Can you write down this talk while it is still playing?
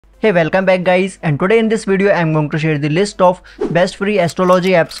Hey, welcome back guys, and today in this video I am going to share the list of best free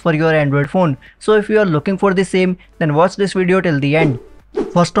astrology apps for your Android phone. So if you are looking for the same, then watch this video till the end.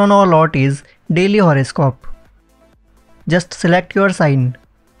 First on our lot is Daily Horoscope. Just select your sign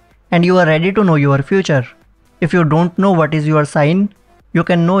and you are ready to know your future. If you don't know what is your sign, you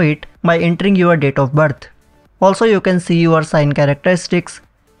can know it by entering your date of birth. Also you can see your sign characteristics,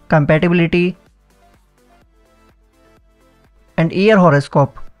 compatibility and year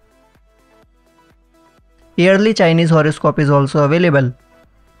horoscope. Yearly Chinese horoscope is also available.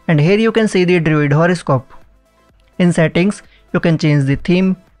 And here you can see the Druid horoscope. In settings, you can change the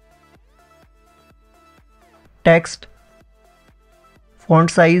theme, text, font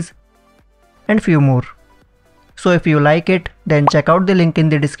size and few more. So if you like it, then check out the link in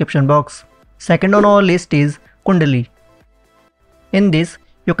the description box. Second on our list is Kundali. In this,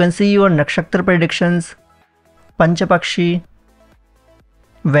 you can see your nakshatra predictions, Panchapakshi,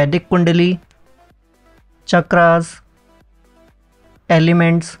 Vedic Kundali, chakras,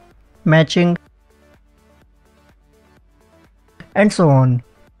 elements, matching and so on.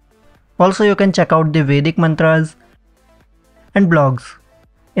 Also you can check out the Vedic mantras and blogs.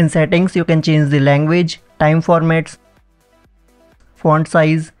 In settings you can change the language, time formats, font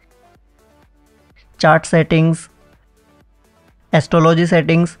size, chart settings, astrology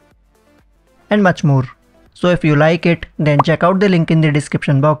settings and much more. So if you like it, then check out the link in the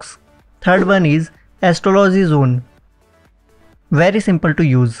description box. Third one is Astrology Zone. Very simple to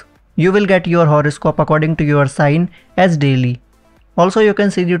use. You will get your horoscope according to your sign as daily. Also you can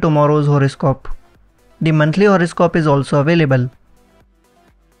see the tomorrow's horoscope. The monthly horoscope is also available.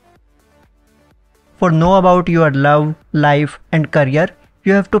 For know about your love, life and career,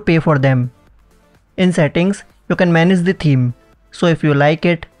 you have to pay for them. In settings, you can manage the theme. So if you like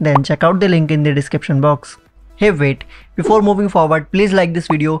it, then check out the link in the description box. Hey wait, before moving forward, please like this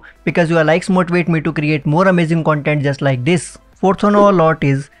video because your likes motivate me to create more amazing content just like this. Fourth on our lot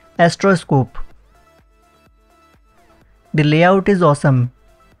is Horoscope. The layout is awesome.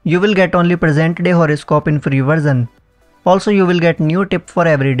 You will get only present day horoscope in free version. Also you will get new tip for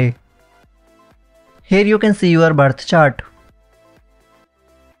every day. Here you can see your birth chart.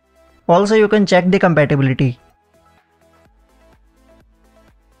 Also you can check the compatibility.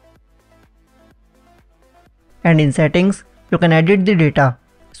 And in settings, you can edit the data.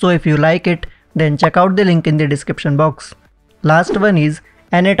 So if you like it, then check out the link in the description box. Last one is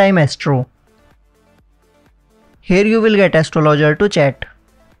Anytime Astro. Here you will get astrologer to chat.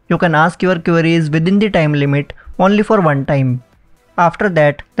 You can ask your queries within the time limit only for one time. After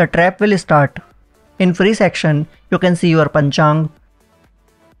that, the trap will start. In free section, you can see your Panchang,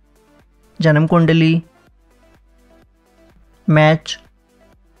 Janam Kundali, match,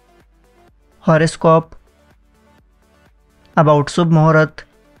 horoscope, about Subh Muhurat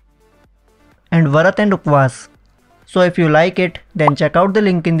and Varat and Upvas. So if you like it, then check out the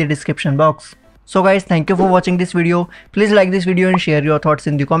link in the description box. So guys, thank you for watching this video. Please like this video and share your thoughts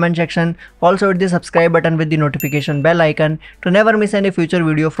in the comment section. Also hit the subscribe button with the notification bell icon to never miss any future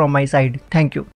video from my side. Thank you.